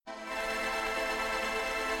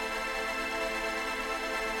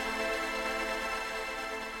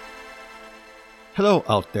Hello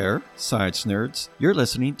out there, science nerds. You're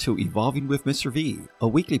listening to Evolving with Mr. V, a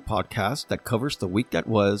weekly podcast that covers the week that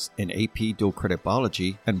was in AP Dual Credit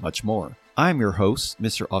Biology and much more. I'm your host,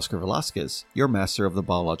 Mr. Oscar Velasquez, your master of the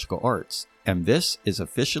biological arts, and this is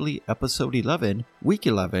officially episode 11, week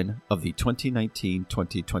 11 of the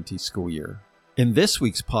 2019-2020 school year. In this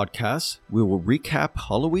week's podcast, we will recap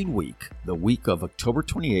Halloween week, the week of October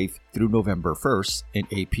 28th through November 1st in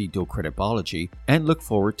AP Dual Credit Biology, and look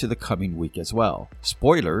forward to the coming week as well.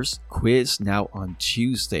 Spoilers, quiz now on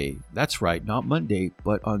Tuesday. That's right, not Monday,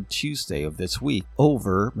 but on Tuesday of this week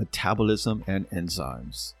over metabolism and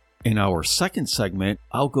enzymes. In our second segment,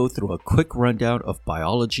 I'll go through a quick rundown of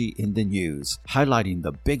biology in the news, highlighting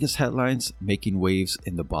the biggest headlines making waves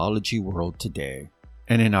in the biology world today.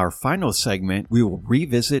 And in our final segment, we will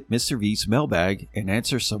revisit Mr. V's mailbag and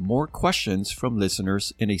answer some more questions from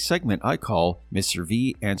listeners in a segment I call Mr.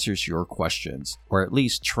 V Answers Your Questions, or at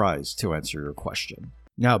least tries to answer your question.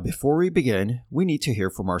 Now, before we begin, we need to hear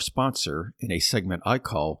from our sponsor in a segment I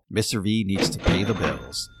call Mr. V Needs to Pay the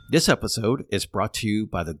Bills. This episode is brought to you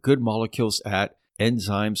by the good molecules at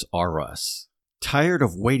Enzymes R Us. Tired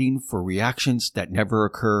of waiting for reactions that never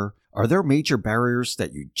occur? Are there major barriers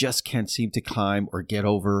that you just can't seem to climb or get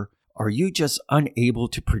over? Are you just unable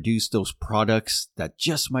to produce those products that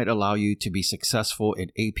just might allow you to be successful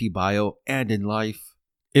in AP Bio and in life?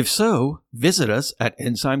 If so, visit us at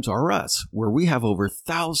Enzymes R Us, where we have over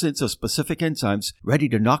thousands of specific enzymes ready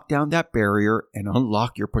to knock down that barrier and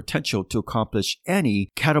unlock your potential to accomplish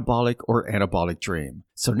any catabolic or anabolic dream.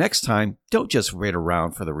 So next time, don't just wait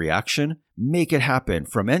around for the reaction. Make it happen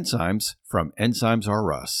from Enzymes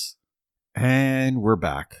R Us. And we're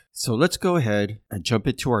back. So let's go ahead and jump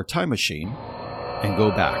into our time machine and go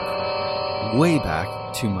back, way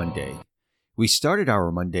back to Monday. We started our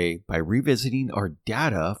Monday by revisiting our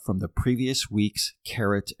data from the previous week's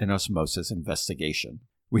carrot and osmosis investigation.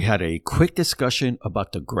 We had a quick discussion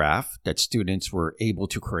about the graph that students were able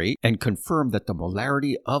to create and confirmed that the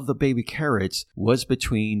molarity of the baby carrots was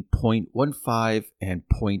between 0.15 and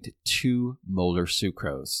 0.2 molar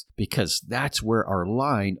sucrose, because that's where our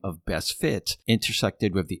line of best fit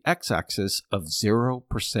intersected with the x-axis of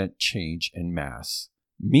 0% change in mass.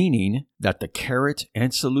 Meaning that the carrot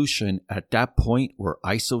and solution at that point were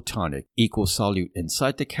isotonic, equal solute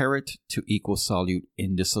inside the carrot to equal solute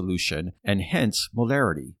in the solution, and hence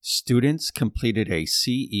molarity. Students completed a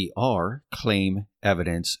CER, claim,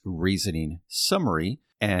 evidence, reasoning, summary,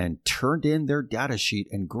 and turned in their datasheet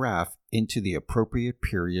and graph into the appropriate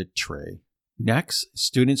period tray. Next,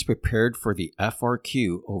 students prepared for the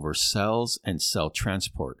FRQ over cells and cell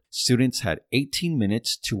transport. Students had 18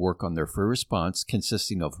 minutes to work on their free response,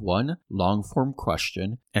 consisting of one long-form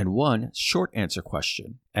question and one short answer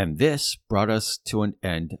question. And this brought us to an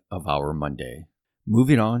end of our Monday.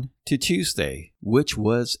 Moving on to Tuesday, which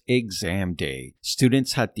was exam day.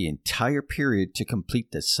 Students had the entire period to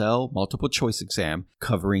complete the cell multiple choice exam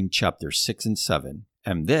covering chapters 6 and 7.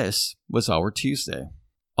 And this was our Tuesday.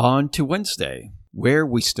 On to Wednesday, where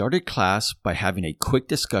we started class by having a quick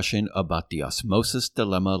discussion about the Osmosis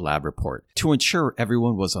Dilemma lab report to ensure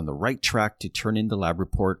everyone was on the right track to turn in the lab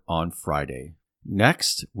report on Friday.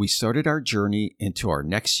 Next, we started our journey into our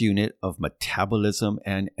next unit of metabolism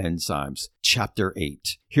and enzymes, Chapter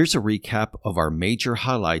 8. Here's a recap of our major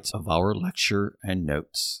highlights of our lecture and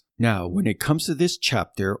notes. Now, when it comes to this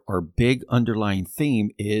chapter, our big underlying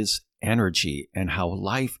theme is energy and how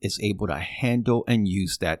life is able to handle and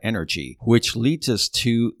use that energy, which leads us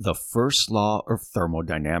to the first law of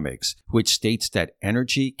thermodynamics, which states that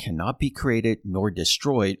energy cannot be created nor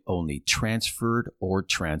destroyed, only transferred or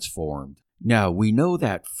transformed. Now, we know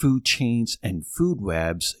that food chains and food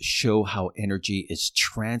webs show how energy is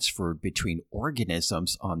transferred between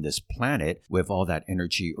organisms on this planet, with all that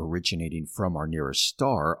energy originating from our nearest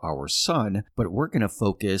star, our sun, but we're going to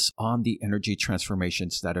focus on the energy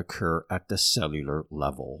transformations that occur at the cellular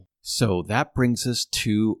level. So that brings us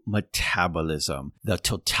to metabolism, the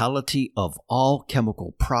totality of all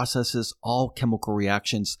chemical processes, all chemical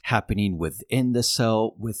reactions happening within the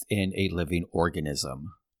cell, within a living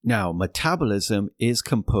organism. Now, metabolism is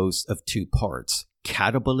composed of two parts,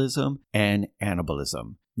 catabolism and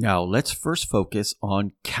anabolism. Now, let's first focus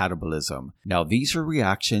on catabolism. Now, these are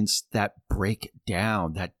reactions that break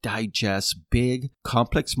down, that digest big,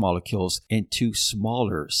 complex molecules into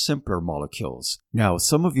smaller, simpler molecules. Now,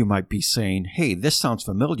 some of you might be saying, hey, this sounds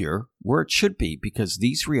familiar, where it should be, because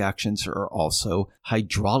these reactions are also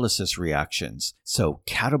hydrolysis reactions. So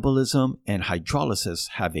catabolism and hydrolysis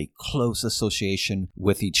have a close association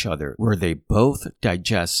with each other, where they both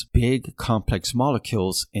digest big, complex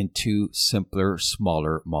molecules into simpler,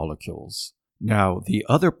 smaller molecules. Now, the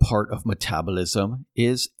other part of metabolism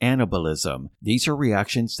is anabolism. These are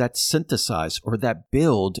reactions that synthesize or that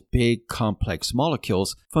build big complex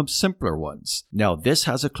molecules from simpler ones. Now, this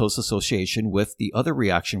has a close association with the other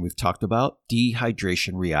reaction we've talked about,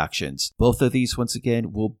 dehydration reactions. Both of these, once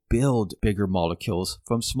again, will build bigger molecules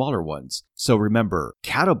from smaller ones. So remember,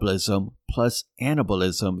 catabolism plus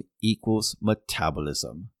anabolism equals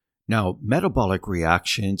metabolism. Now, metabolic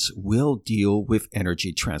reactions will deal with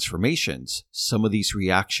energy transformations. Some of these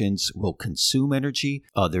reactions will consume energy,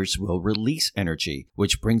 others will release energy,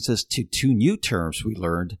 which brings us to two new terms we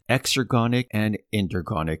learned, exergonic and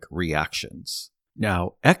endergonic reactions.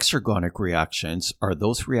 Now, exergonic reactions are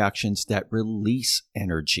those reactions that release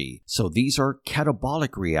energy. So these are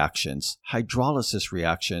catabolic reactions, hydrolysis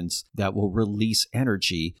reactions that will release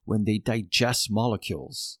energy when they digest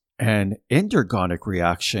molecules. And endergonic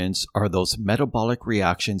reactions are those metabolic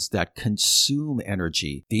reactions that consume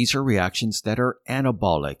energy. These are reactions that are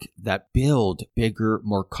anabolic, that build bigger,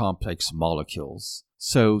 more complex molecules.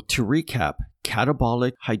 So to recap,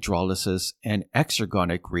 catabolic, hydrolysis, and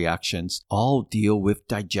exergonic reactions all deal with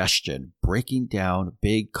digestion, breaking down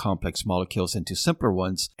big complex molecules into simpler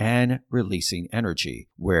ones and releasing energy,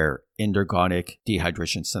 where endergonic,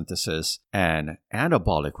 dehydration synthesis, and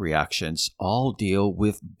anabolic reactions all deal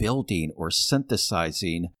with building or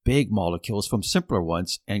synthesizing big molecules from simpler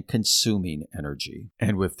ones and consuming energy.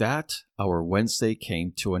 And with that, our Wednesday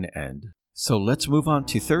came to an end. So let's move on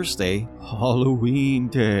to Thursday, Halloween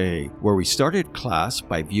Day, where we started class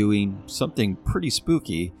by viewing something pretty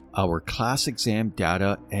spooky, our class exam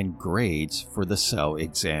data and grades for the CEL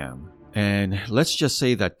exam. And let's just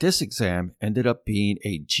say that this exam ended up being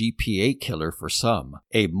a GPA killer for some,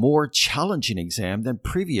 a more challenging exam than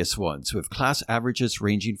previous ones, with class averages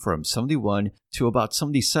ranging from 71 to about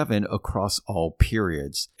 77 across all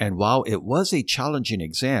periods. And while it was a challenging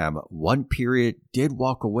exam, one period did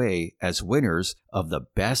walk away as winners of the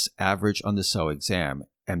best average on the CEL exam,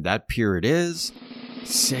 and that period is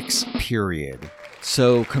 6th period.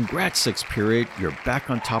 So congrats 6th period, you're back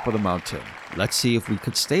on top of the mountain. Let's see if we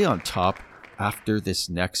could stay on top after this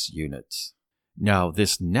next unit. Now,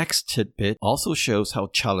 this next tidbit also shows how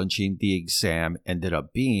challenging the exam ended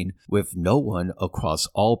up being, with no one across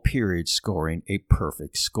all periods scoring a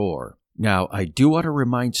perfect score. Now, I do want to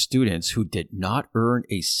remind students who did not earn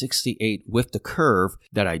a 68 with the curve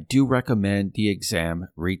that I do recommend the exam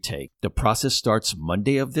retake. The process starts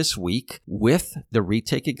Monday of this week, with the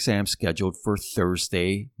retake exam scheduled for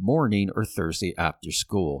Thursday morning or Thursday after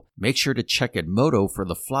school. Make sure to check Edmodo for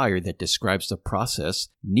the flyer that describes the process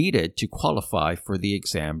needed to qualify for the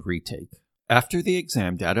exam retake. After the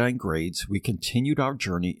exam data and grades, we continued our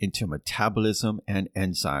journey into metabolism and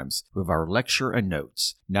enzymes with our lecture and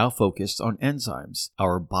notes, now focused on enzymes,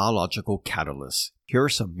 our biological catalysts. Here are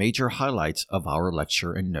some major highlights of our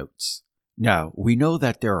lecture and notes. Now, we know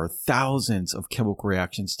that there are thousands of chemical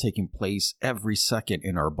reactions taking place every second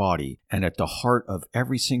in our body, and at the heart of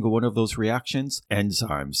every single one of those reactions,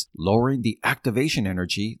 enzymes, lowering the activation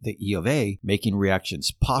energy, the E of A, making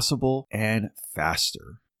reactions possible and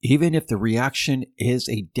faster. Even if the reaction is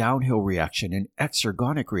a downhill reaction, an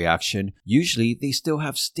exergonic reaction, usually they still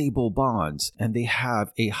have stable bonds and they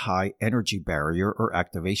have a high energy barrier or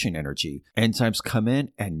activation energy. Enzymes come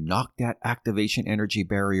in and knock that activation energy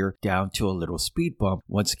barrier down to a little speed bump,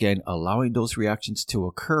 once again allowing those reactions to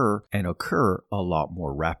occur and occur a lot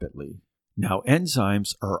more rapidly. Now,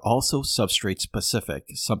 enzymes are also substrate specific,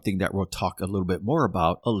 something that we'll talk a little bit more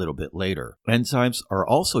about a little bit later. Enzymes are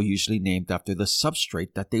also usually named after the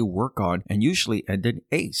substrate that they work on and usually end in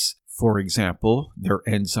ase. For example, there are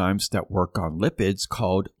enzymes that work on lipids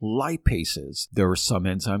called lipases. There are some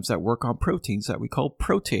enzymes that work on proteins that we call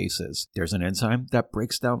proteases. There's an enzyme that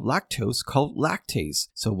breaks down lactose called lactase.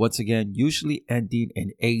 So once again, usually ending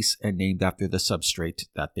in ase and named after the substrate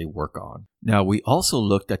that they work on. Now, we also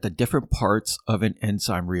looked at the different parts of an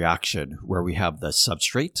enzyme reaction, where we have the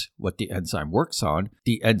substrate, what the enzyme works on,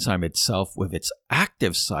 the enzyme itself with its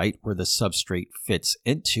active site where the substrate fits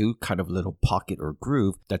into, kind of little pocket or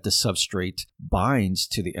groove that the substrate binds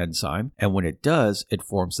to the enzyme. And when it does, it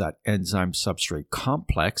forms that enzyme substrate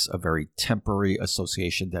complex, a very temporary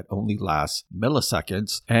association that only lasts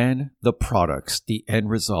milliseconds, and the products, the end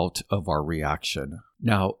result of our reaction.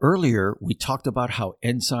 Now, earlier, we talked about how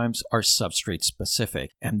enzymes are substrate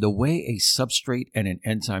specific, and the way a substrate and an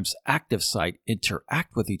enzyme's active site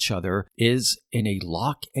interact with each other is in a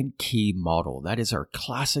lock and key model. That is our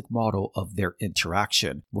classic model of their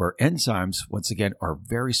interaction, where enzymes, once again, are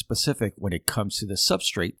very specific when it comes to the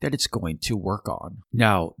substrate that it's going to work on.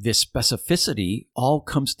 Now, this specificity all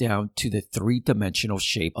comes down to the three-dimensional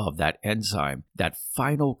shape of that enzyme. That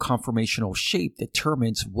final conformational shape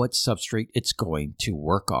determines what substrate it's going to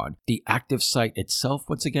work on. The active site itself,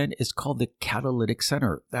 once again, is called the catalytic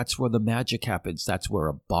center. That's where the magic happens. That's where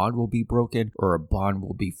a bond will be broken or a bond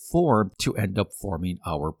will be formed to end up forming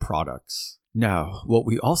our products. Now, what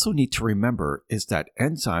we also need to remember is that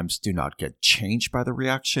enzymes do not get changed by the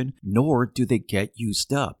reaction, nor do they get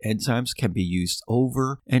used up. Enzymes can be used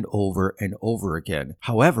over and over and over again.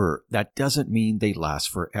 However, that doesn't mean they last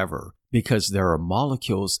forever, because there are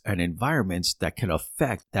molecules and environments that can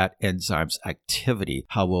affect that enzyme's activity,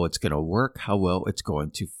 how well it's going to work, how well it's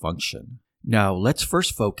going to function. Now, let's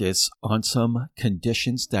first focus on some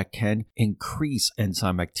conditions that can increase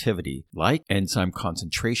enzyme activity, like enzyme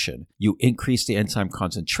concentration. You increase the enzyme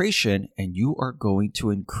concentration and you are going to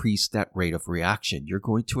increase that rate of reaction. You're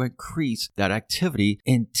going to increase that activity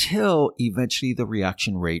until eventually the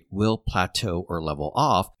reaction rate will plateau or level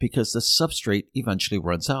off because the substrate eventually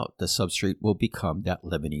runs out. The substrate will become that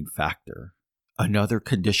limiting factor. Another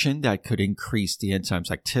condition that could increase the enzyme's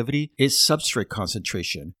activity is substrate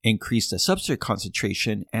concentration. Increase the substrate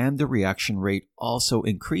concentration and the reaction rate also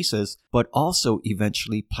increases, but also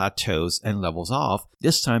eventually plateaus and levels off,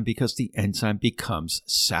 this time because the enzyme becomes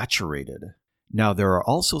saturated. Now, there are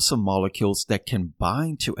also some molecules that can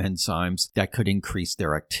bind to enzymes that could increase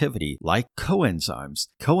their activity, like coenzymes.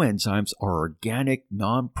 Coenzymes are organic,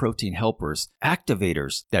 non-protein helpers,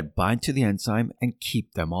 activators that bind to the enzyme and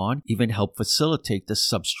keep them on, even help facilitate the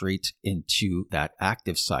substrate into that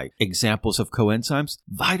active site. Examples of coenzymes: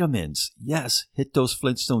 vitamins. Yes, hit those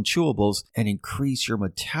Flintstone chewables and increase your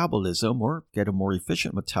metabolism or get a more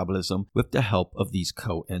efficient metabolism with the help of these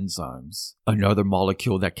coenzymes. Another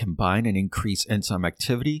molecule that can bind and increase enzyme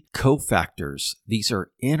activity: cofactors. These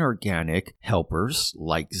are inorganic helpers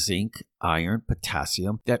like zinc, iron,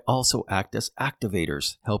 potassium that also act as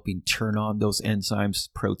activators, helping turn on those enzymes,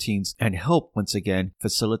 proteins, and help, once again,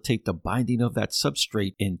 facilitate the binding of that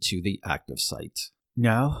substrate into the active site.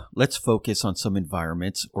 Now, let's focus on some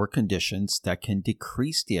environments or conditions that can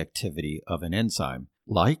decrease the activity of an enzyme,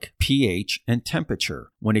 like pH and temperature.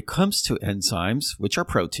 When it comes to enzymes, which are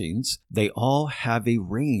proteins, they all have a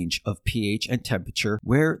range of pH and temperature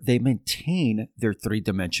where they maintain their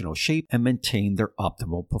three-dimensional shape and maintain their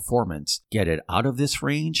optimal performance. Get it out of this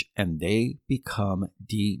range and they become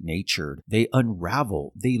denatured. They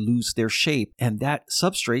unravel, they lose their shape, and that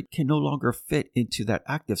substrate can no longer fit into that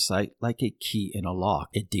active site like a key in a lock.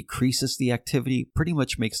 It decreases the activity, pretty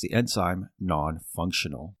much makes the enzyme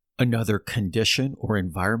non-functional. Another condition or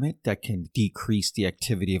environment that can decrease the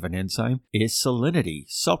activity of an enzyme is salinity,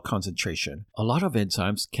 salt concentration. A lot of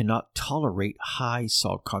enzymes cannot tolerate high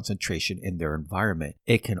salt concentration in their environment.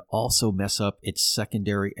 It can also mess up its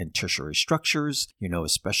secondary and tertiary structures,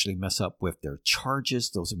 especially mess up with their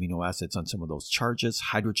charges, those amino acids on some of those charges,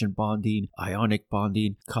 hydrogen bonding, ionic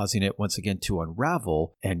bonding, causing it once again to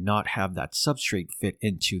unravel and not have that substrate fit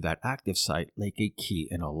into that active site like a key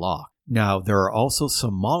in a lock. Now, there are also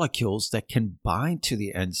some molecules that can bind to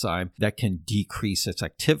the enzyme that can decrease its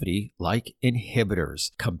activity, like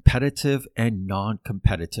inhibitors, competitive and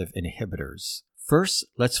non-competitive inhibitors. First,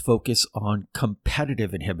 let's focus on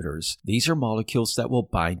competitive inhibitors. These are molecules that will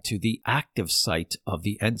bind to the active site of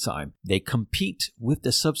the enzyme. They compete with the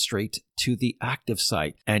substrate to the active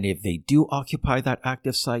site, and if they do occupy that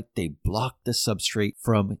active site, they block the substrate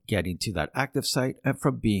from getting to that active site and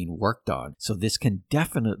from being worked on. So this can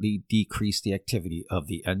definitely decrease the activity of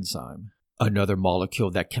the enzyme. Another molecule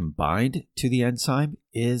that can bind to the enzyme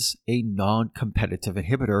is a non-competitive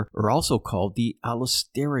inhibitor, or also called the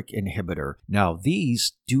allosteric inhibitor. Now,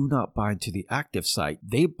 these do not bind to the active site.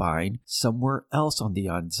 They bind somewhere else on the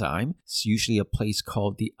enzyme. It's usually a place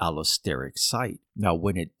called the allosteric site. Now,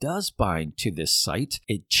 when it does bind to this site,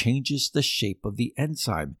 it changes the shape of the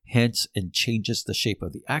enzyme. Hence, it changes the shape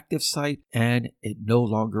of the active site, and it no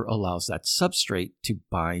longer allows that substrate to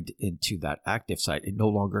bind into that active site. It no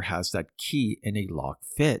longer has that key in a lock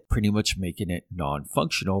fit, pretty much making it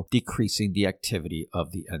non-functional, decreasing the activity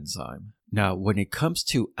of the enzyme. Now, when it comes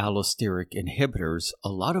to allosteric inhibitors, a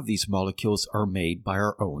lot of these molecules are made by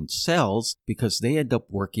our own cells because they end up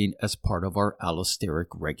working as part of our allosteric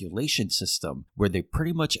regulation system, where they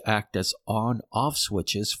pretty much act as on-off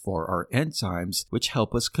switches for our enzymes, which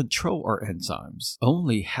help us control our enzymes,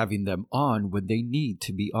 only having them on when they need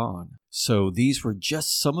to be on. So these were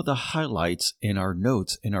just some of the highlights in our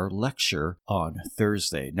notes in our lecture on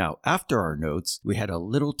Thursday. Now, after our notes, we had a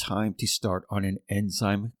little time to start on an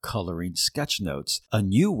enzyme coloring sketch notes, a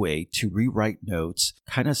new way to rewrite notes,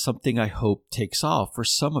 kind of something I hope takes off for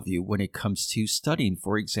some of you when it comes to studying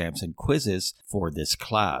for exams and quizzes for this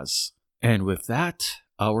class. And with that,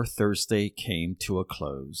 our Thursday came to a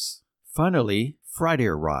close. Finally, Friday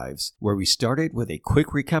arrives, where we started with a quick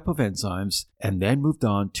recap of enzymes and then moved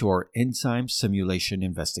on to our enzyme simulation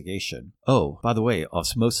investigation. Oh, by the way,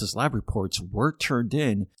 osmosis lab reports were turned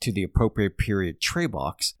in to the appropriate period tray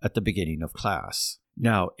box at the beginning of class.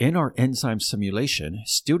 Now, in our enzyme simulation,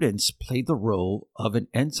 students played the role of an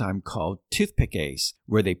enzyme called toothpickase,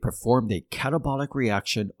 where they performed a catabolic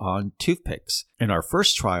reaction on toothpicks. In our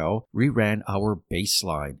first trial, we ran our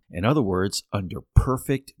baseline, in other words, under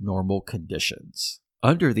perfect normal conditions.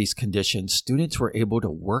 Under these conditions, students were able to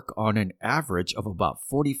work on an average of about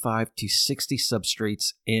 45 to 60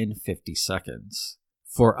 substrates in 50 seconds.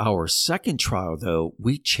 For our second trial, though,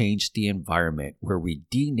 we changed the environment where we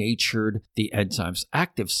denatured the enzyme's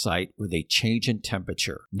active site with a change in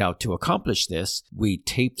temperature. Now, to accomplish this, we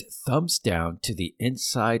taped thumbs down to the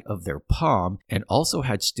inside of their palm and also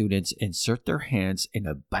had students insert their hands in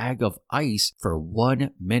a bag of ice for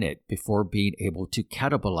 1 minute before being able to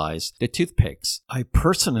catabolize the toothpicks. I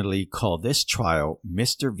personally call this trial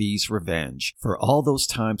Mr. V's Revenge for all those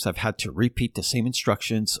times I've had to repeat the same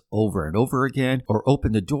instructions over and over again or open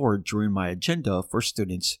the door during my agenda for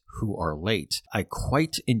students who are late. I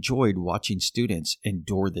quite enjoyed watching students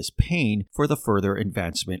endure this pain for the further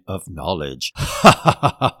advancement of knowledge.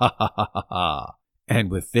 And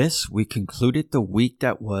with this, we concluded the week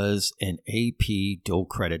that was in AP Dual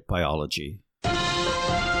Credit Biology. And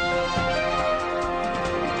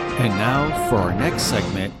now for our next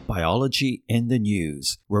segment, Biology in the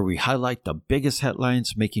News, where we highlight the biggest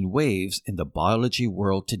headlines making waves in the biology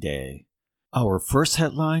world today. Our first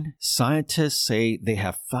headline, scientists say they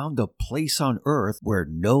have found a place on Earth where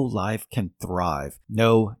no life can thrive.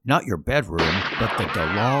 No, not your bedroom, but the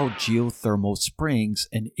Dalal geothermal springs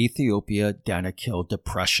in Ethiopia Danakil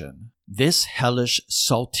Depression. This hellish,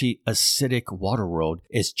 salty, acidic water world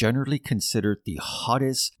is generally considered the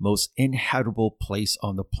hottest, most inhabitable place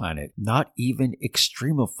on the planet. Not even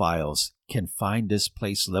extremophiles can find this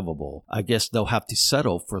place livable. I guess they'll have to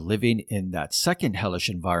settle for living in that second hellish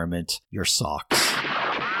environment, your socks.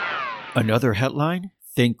 Another headline,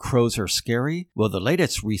 think crows are scary? Well, the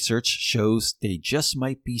latest research shows they just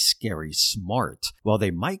might be scary smart. While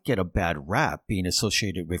they might get a bad rap being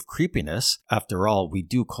associated with creepiness, after all, we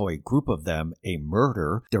do call a group of them a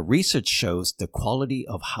murder, the research shows the quality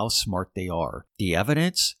of how smart they are. The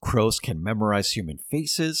evidence? Crows can memorize human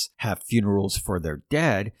faces, have funerals for their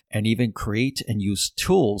dead, and even create and use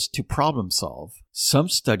tools to problem solve. Some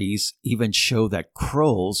studies even show that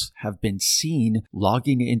crows have been seen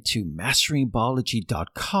logging into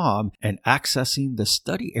masteringbiology.com and accessing the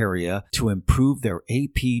study area to improve their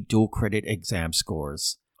AP dual credit exam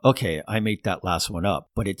scores. Okay, I made that last one up,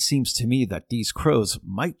 but it seems to me that these crows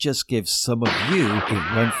might just give some of you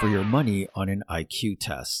a run for your money on an IQ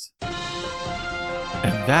test.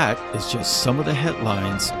 And that is just some of the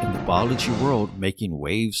headlines in the biology world making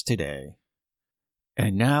waves today.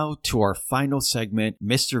 And now to our final segment,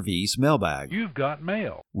 Mr. V's Mailbag. You've got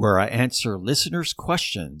mail. Where I answer listeners'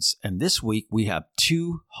 questions. And this week we have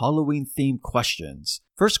 2 Halloween-themed questions.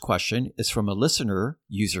 First question is from a listener,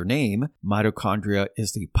 username, Mitochondria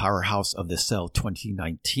is the Powerhouse of the Cell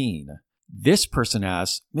 2019. This person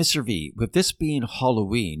asks, Mr. V, with this being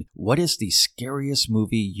Halloween, what is the scariest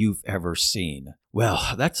movie you've ever seen?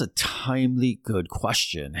 Well, that's a timely good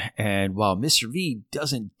question, and while Mr. V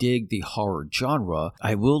doesn't dig the horror genre,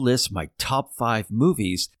 I will list my top 5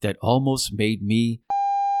 movies that almost made me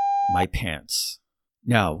my pants.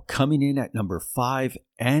 Now, coming in at number 5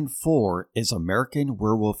 and 4 is American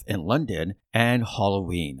Werewolf in London and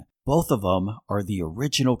Halloween. Both of them are the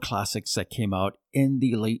original classics that came out in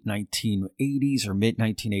the late 1980s or mid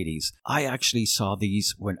 1980s. I actually saw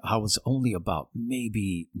these when I was only about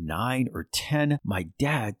maybe 9 or 10. My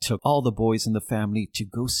dad took all the boys in the family to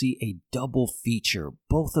go see a double feature,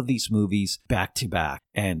 both of these movies back to back.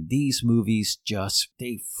 And these movies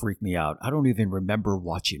they freak me out. I don't even remember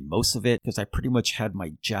watching most of it because I pretty much had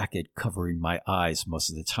my jacket covering my eyes most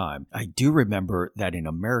of the time. I do remember that in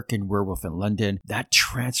American Werewolf in London, that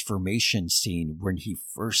transformation scene when he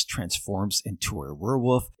first transforms into a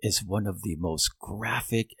werewolf is one of the most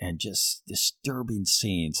graphic and just disturbing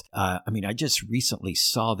scenes. I just recently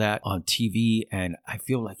saw that on TV and I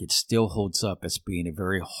feel like it still holds up as being a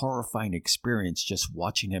very horrifying experience just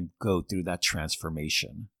watching him go through that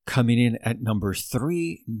transformation. Coming in at number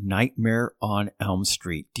 3, Nightmare on Elm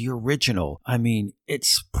Street, the original.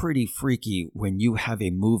 It's pretty freaky when you have a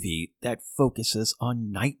movie that focuses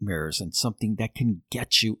on nightmares and something that can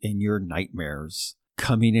get you in your nightmares.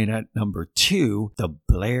 Coming in at number 2, The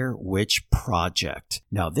Blair Witch Project.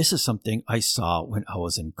 Now, this is something I saw when I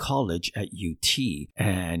was in college at UT,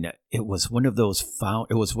 and it was one of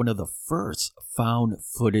the first found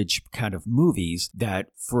footage kind of movies that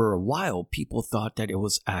for a while people thought that it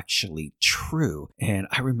was actually true. And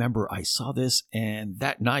I remember I saw this, and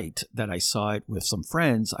that night that I saw it with some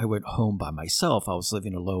friends, I went home by myself. I was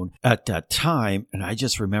living alone at that time, and I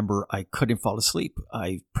just remember I couldn't fall asleep.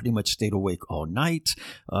 I pretty much stayed awake all night.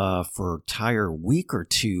 For an entire week or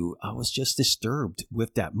two, I was just disturbed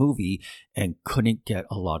with that movie and couldn't get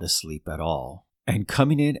a lot of sleep at all. And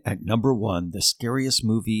coming in at number 1, the scariest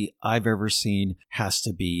movie I've ever seen has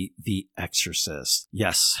to be The Exorcist.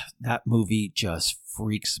 Yes, that movie just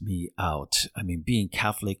freaks me out. Being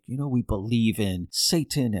Catholic, we believe in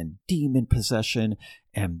Satan and demon possession.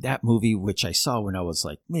 And that movie, which I saw when I was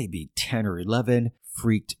like maybe 10 or 11,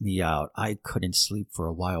 freaked me out. I couldn't sleep for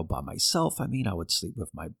a while by myself. I would sleep with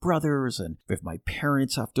my brothers and with my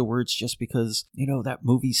parents afterwards just because, that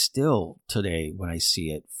movie still today when I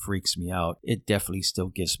see it freaks me out. It definitely still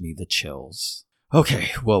gives me the chills.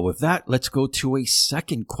 Okay, well, with that, let's go to a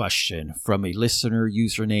second question from a listener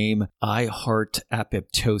username, I Heart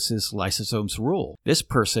Apoptosis Lysosomes Rule. This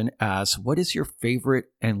person asks, what is your favorite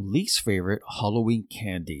and least favorite Halloween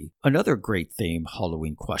candy? Another great theme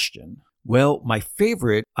Halloween question. Well, my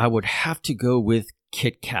favorite, I would have to go with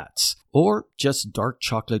Kit Kats or just dark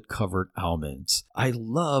chocolate covered almonds. I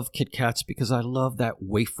love Kit Kats because I love that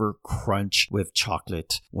wafer crunch with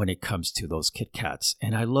chocolate when it comes to those Kit Kats.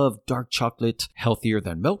 And I love dark chocolate, healthier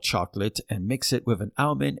than milk chocolate, and mix it with an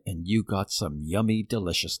almond and you got some yummy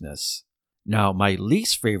deliciousness. Now, my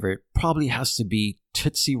least favorite probably has to be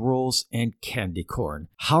Tootsie Rolls and candy corn.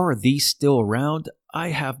 How are these still around? I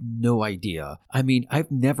have no idea. I've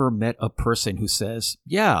never met a person who says,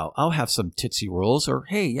 yeah, I'll have some Tootsie Rolls, or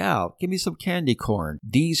hey, yeah, give me some candy corn.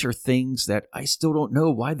 These are things that I still don't know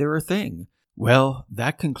why they're a thing. Well,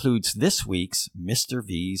 that concludes this week's Mr.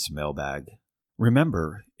 V's Mailbag.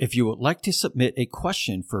 Remember, if you would like to submit a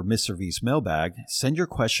question for Mr. V's Mailbag, send your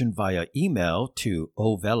question via email to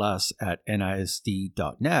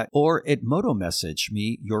ovelas@nisd.net or Edmodo message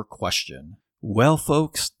me your question. Well,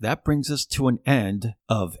 folks, that brings us to an end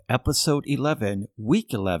of episode 11,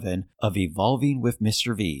 week 11 of Evolving with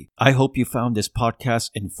Mr. V. I hope you found this podcast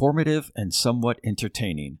informative and somewhat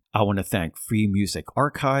entertaining. I want to thank Free Music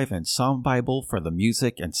Archive and Sound Bible for the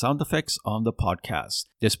music and sound effects on the podcast.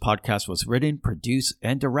 This podcast was written, produced,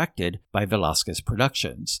 and directed by Velasquez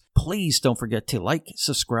Productions. Please don't forget to like,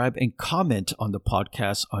 subscribe, and comment on the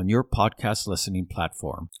podcast on your podcast listening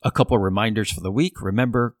platform. A couple reminders for the week.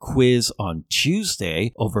 Remember, quiz on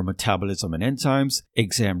Tuesday over metabolism and enzymes.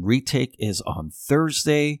 Exam retake is on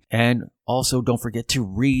Thursday. And also don't forget to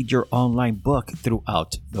read your online book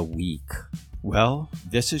throughout the week. Well,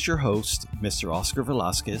 this is your host, Mr. Oscar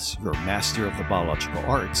Velasquez, your master of the biological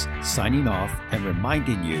arts, signing off and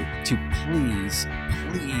reminding you to please,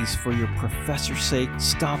 for your professor's sake,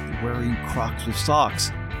 stop wearing Crocs with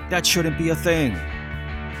socks. That shouldn't be a thing.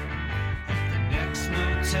 At the next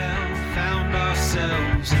motel, found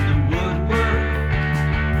ourselves in the woodwork.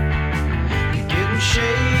 You're getting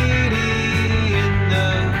shade.